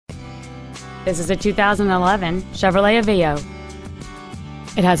This is a 2011 Chevrolet Aveo.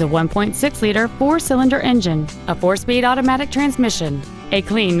 It has a 1.6-liter four-cylinder engine, a four-speed automatic transmission, a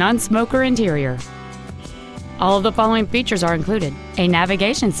clean non-smoker interior. All of the following features are included: a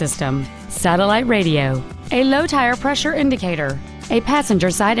navigation system, satellite radio, a low tire pressure indicator, a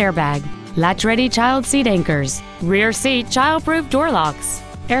passenger side airbag, latch-ready child seat anchors, rear seat child-proof door locks,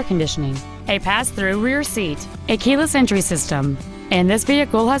 air conditioning, a pass-through rear seat, a keyless entry system, and this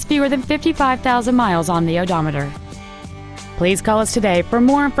vehicle has fewer than 55,000 miles on the odometer. Please call us today for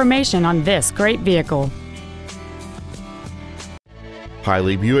more information on this great vehicle.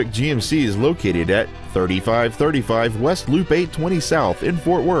 Hiley Buick GMC is located at 3535 West Loop 820 South in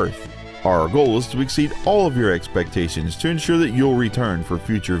Fort Worth. Our goal is to exceed all of your expectations to ensure that you'll return for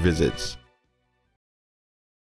future visits.